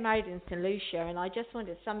they're getting married in St Lucia, and I just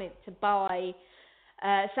wanted something to buy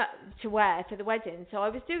to wear for the wedding. So I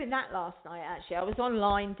was doing that last night actually. I was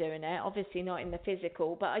online doing it, obviously not in the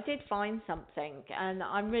physical, but I did find something, and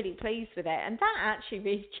I'm really pleased with it, and that actually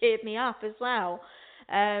really cheered me up as well.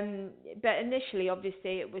 But initially,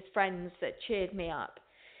 obviously, it was friends that cheered me up.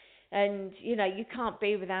 And, you know, you can't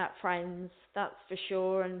be without friends, that's for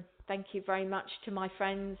sure. And thank you very much to my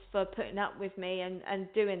friends for putting up with me and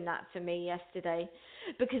doing that for me yesterday.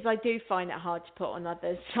 Because I do find it hard to put on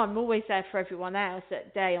others. I'm always there for everyone else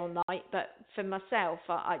at day or night. But for myself,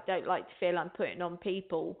 I don't like to feel I'm putting on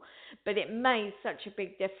people. But it made such a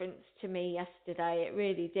big difference to me yesterday. It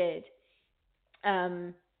really did.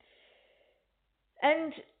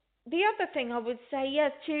 And the other thing I would say,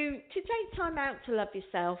 to take time out to love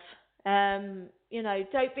yourself. You know,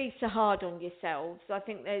 don't be so hard on yourselves. I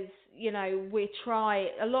think there's, you know,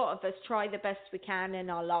 a lot of us try the best we can in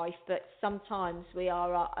our life, but sometimes we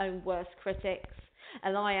are our own worst critics,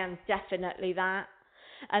 and I am definitely that.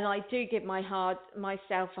 And I do give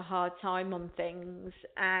myself a hard time on things,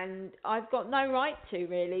 and I've got no right to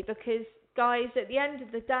really, because guys, at the end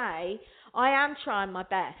of the day, I am trying my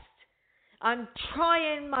best. I'm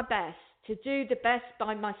trying my best to do the best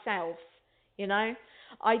by myself, you know.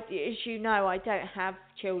 As you know, I don't have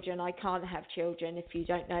children. I can't have children. If you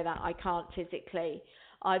don't know that, I can't physically.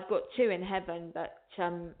 I've got two in heaven, but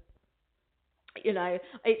you know,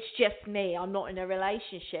 it's just me. I'm not in a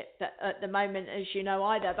relationship at the moment, as you know,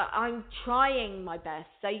 either, but I'm trying my best.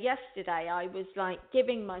 So yesterday I was like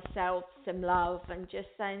giving myself some love and just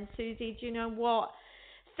saying, Susie, do you know what?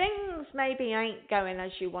 Things maybe ain't going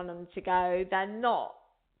as you want them to go. They're not,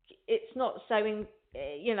 it's not so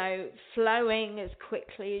flowing as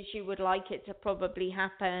quickly as you would like it to probably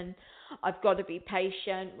happen. I've got to be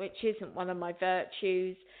patient, which isn't one of my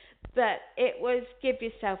virtues. But it was give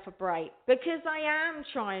yourself a break, because I am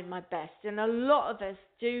trying my best, and a lot of us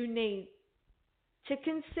do need to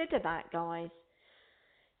consider that, guys.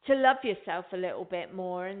 To love yourself a little bit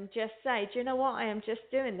more and just say, do you know what? I am just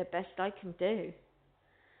doing the best I can do.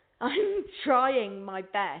 I'm trying my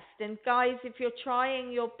best. And guys, if you're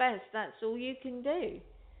trying your best, that's all you can do.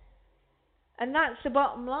 And that's the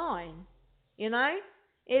bottom line, you know?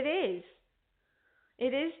 It is.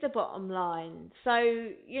 It is the bottom line. So,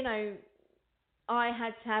 I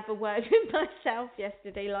had to have a word with myself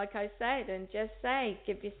yesterday, like I said, and just say,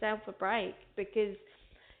 give yourself a break, because,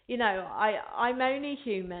 I'm only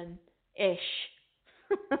human-ish.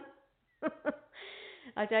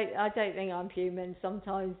 I don't think I'm human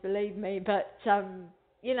sometimes, believe me, but I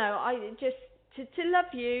just to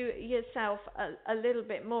love yourself a little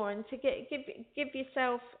bit more, and to give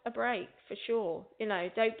yourself a break for sure.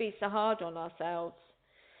 Don't be so hard on ourselves,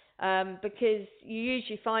 because you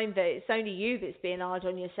usually find that it's only you that's being hard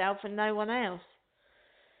on yourself and no one else,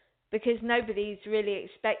 because nobody's really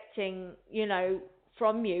expecting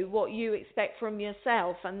from you what you expect from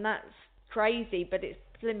yourself, and that's crazy, but it's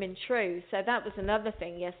slimming true. So that was another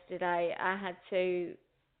thing yesterday. I had to,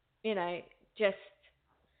 just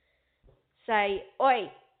say,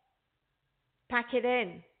 oi, pack it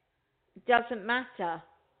in. It doesn't matter,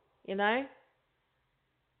 you know.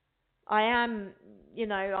 I am,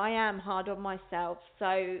 I am hard on myself. So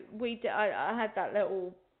I had that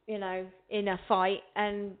little, inner fight,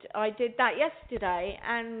 and I did that yesterday,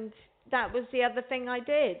 and that was the other thing I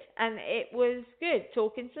did, and it was good,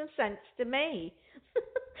 talking some sense to me,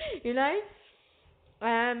 you know.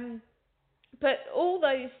 But all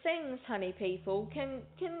those things, honey people, can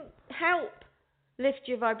help lift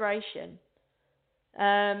your vibration.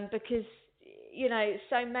 Because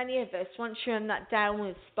so many of us, once you're in that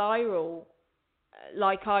downward spiral,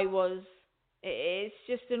 like I was, it's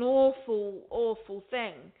just an awful, awful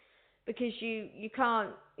thing, because you can't,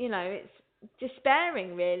 it's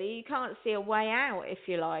despairing really. You can't see a way out, if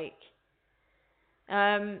you like.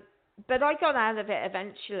 But I got out of it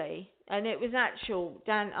eventually, and it was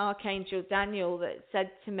Archangel Daniel that said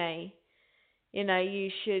to me, you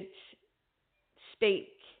should speak,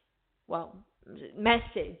 well,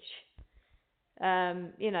 message.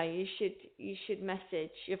 You should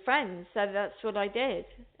message your friends. So that's what I did,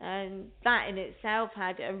 and that in itself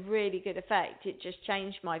had a really good effect. It just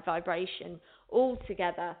changed my vibration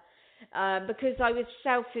altogether, because I was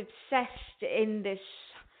self-obsessed in this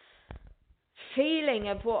feeling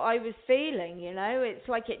of what I was feeling. It's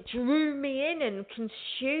like it drew me in and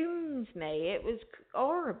consumed me. It was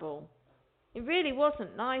horrible. It really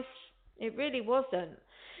wasn't nice. It really wasn't.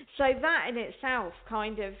 So that in itself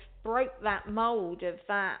kind of broke that mold of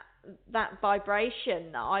that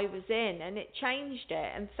vibration that I was in, and it changed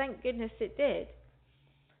it, and thank goodness it did,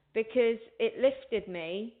 because it lifted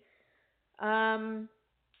me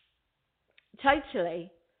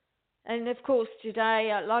totally. And of course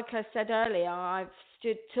today, like I said earlier, I've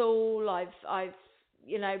stood tall, I've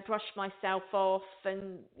brushed myself off,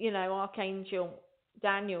 and Archangel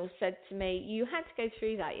Daniel said to me, you had to go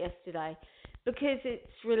through that yesterday, because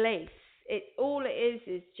it's release. All it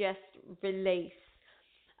is just release.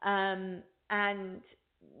 And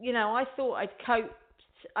I thought I'd coped.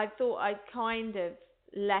 I thought I'd kind of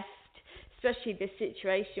left, especially this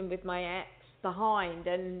situation with my ex, behind,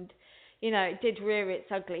 and it did rear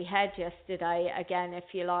its ugly head yesterday again, if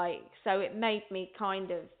you like. So it made me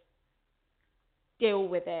kind of deal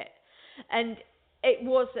with it. And it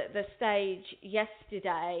was at the stage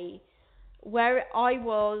yesterday where I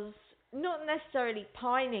was not necessarily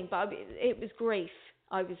pining, but it was grief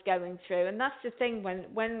I was going through. And that's the thing,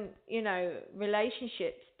 when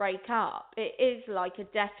relationships break up, it is like a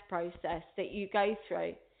death process that you go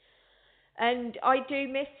through. And I do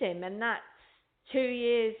miss him, and that's 2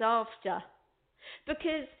 years after.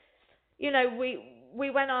 Because, we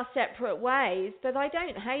went our separate ways, but I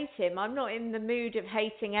don't hate him. I'm not in the mood of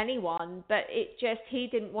hating anyone, but he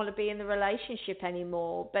didn't want to be in the relationship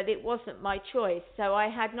anymore, but it wasn't my choice. So I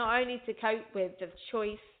had not only to cope with the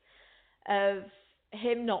choice of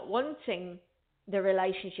him not wanting the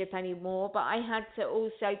relationship anymore, but I had to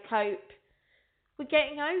also cope with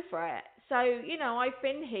getting over it. So, I've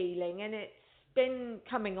been healing, and been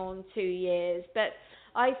coming on 2 years, but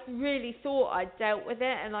I really thought I'd dealt with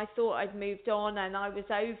it and I thought I'd moved on and I was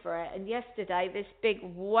over it. And yesterday, this big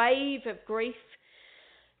wave of grief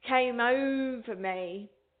came over me,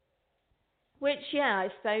 which, yeah, I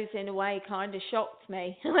suppose in a way kind of shocked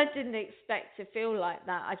me. I didn't expect to feel like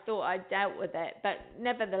that. I thought I'd dealt with it, but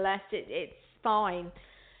nevertheless, it's fine.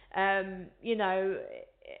 You know,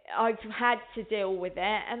 I've had to deal with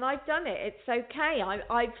it and I've done it. It's okay.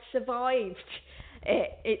 I've survived it.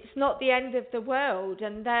 It's not the end of the world.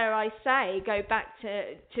 And there I say, go back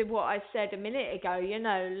to what I said a minute ago, you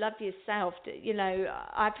know, love yourself. You know,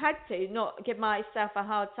 I've had to not give myself a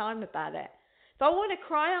hard time about it. If I want to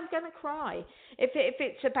cry, I'm going to cry. If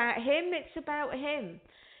it's about him, it's about him.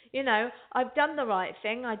 You know, I've done the right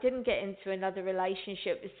thing. I didn't get into another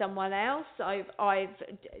relationship with someone else. I've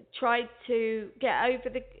tried to get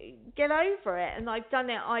over it, and I've done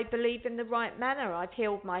it, I believe, in the right manner. I've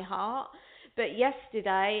healed my heart. But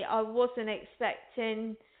yesterday, I wasn't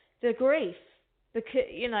expecting the grief, because,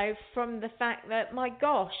 you know, from the fact that, my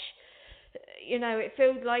gosh, you know, it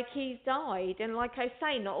feels like he's died. And like I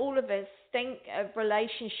say, not all of us think of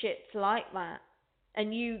relationships like that.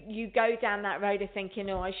 And you go down that road of thinking,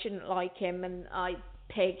 oh, I shouldn't like him, and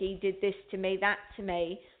he did this to me, that to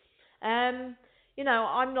me. You know,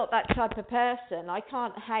 I'm not that type of person. I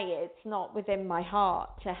can't hate. It's not within my heart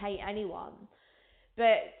to hate anyone.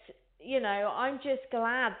 But, you know, I'm just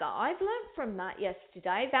glad that I've learned from that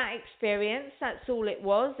yesterday. That experience, that's all it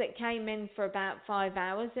was. It came in for about 5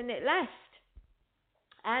 hours and it left.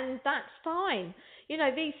 And that's fine. You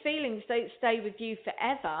know, these feelings don't stay with you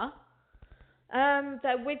forever.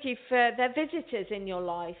 They're with you they're visitors in your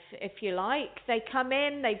life, if you like. They come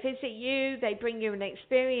in, they visit you, they bring you an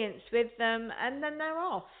experience with them, and then they're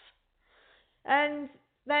off. And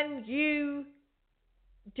then you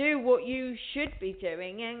do what you should be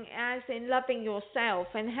doing, and as in loving yourself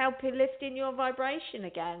and helping lifting your vibration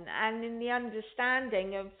again, and in the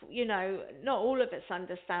understanding of, you know, not all of us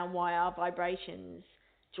understand why our vibrations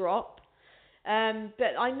drop.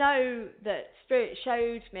 But I know that Spirit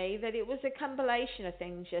showed me that it was a combination of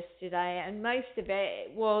things yesterday, and most of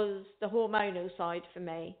it was the hormonal side for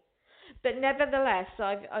me. But nevertheless,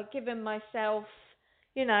 I've given myself,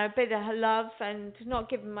 you know, a bit of love and not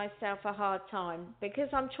given myself a hard time, because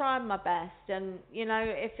I'm trying my best. And, you know,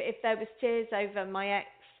 if there was tears over my ex,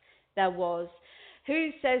 there was.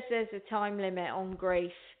 Who says there's a time limit on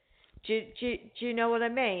grief? Do you know what I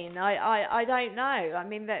mean? I don't know. I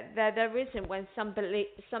mean, there isn't. When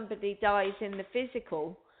somebody dies in the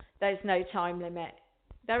physical, there's no time limit.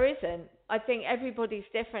 There isn't. I think everybody's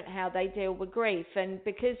different how they deal with grief, and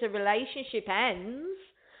because a relationship ends,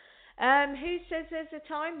 who says there's a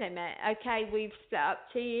time limit? Okay, we've split up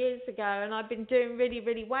 2 years ago, and I've been doing really,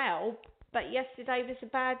 really well, but yesterday was a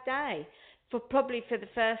bad day, probably for the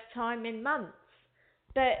first time in months.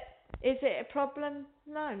 But is it a problem?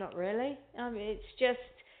 No, not really. I mean, it's just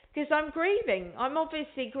because I'm grieving. I'm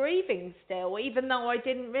obviously grieving still, even though I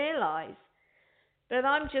didn't realise. But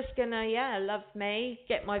I'm just going to, love me,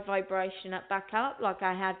 get my vibration back up like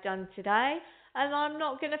I have done today. And I'm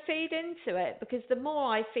not going to feed into it, because the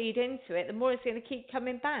more I feed into it, the more it's going to keep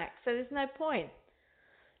coming back. So there's no point.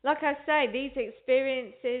 Like I say, these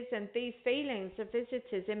experiences and these feelings are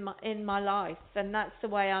visitors in my life. And that's the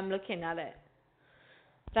way I'm looking at it.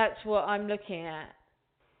 That's what I'm looking at.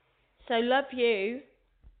 So love you,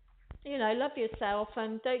 you know, love yourself,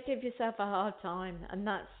 and don't give yourself a hard time. And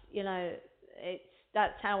that's, you know,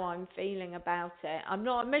 that's how I'm feeling about it. I'm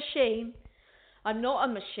not a machine. I'm not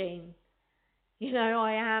a machine. You know,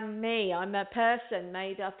 I am me. I'm a person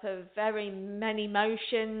made up of very many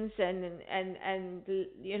emotions, and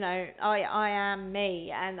you know, I am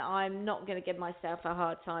me, and I'm not going to give myself a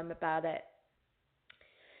hard time about it.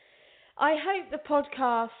 I hope the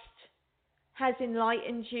podcast has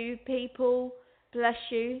enlightened you, people. Bless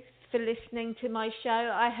you for listening to my show.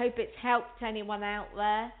 I hope it's helped anyone out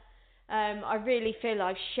there. I really feel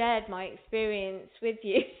I've shared my experience with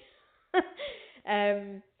you.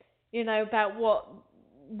 You know, about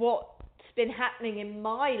what's been happening in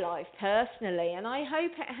my life personally, and I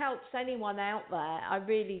hope it helps anyone out there. I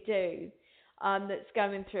really do. That's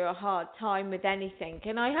going through a hard time with anything.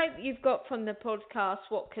 And I hope you've got from the podcast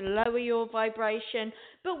what can lower your vibration,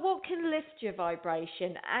 but what can lift your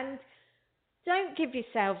vibration. And don't give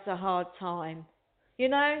yourselves a hard time. You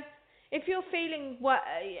know, if you're feeling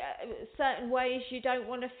certain ways you don't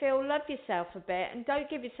want to feel, love yourself a bit and don't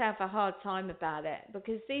give yourself a hard time about it,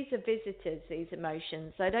 because these are visitors, these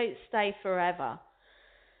emotions. They don't stay forever.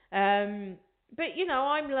 But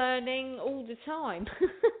I'm learning all the time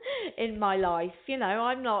in my life.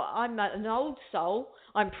 I'm an old soul.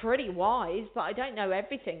 I'm pretty wise, but I don't know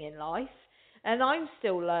everything in life. And I'm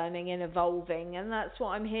still learning and evolving, and that's what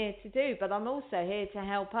I'm here to do. But I'm also here to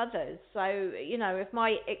help others. So, if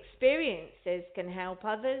my experiences can help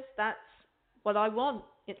others, that's what I want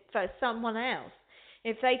for someone else.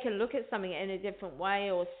 If they can look at something in a different way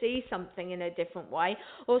or see something in a different way,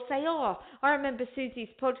 or say, oh, I remember Suzi's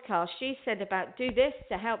podcast, she said about do this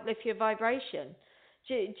to help lift your vibration.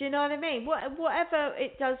 Do you know what I mean? Whatever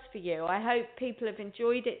it does for you, I hope people have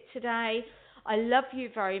enjoyed it today. I love you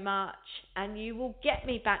very much, and you will get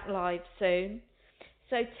me back live soon.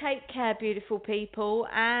 So take care, beautiful people,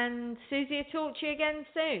 and Suzi will talk to you again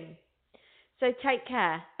soon. So take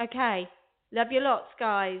care, okay? Love you lots,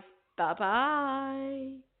 guys. Bye-bye.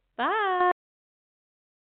 Bye.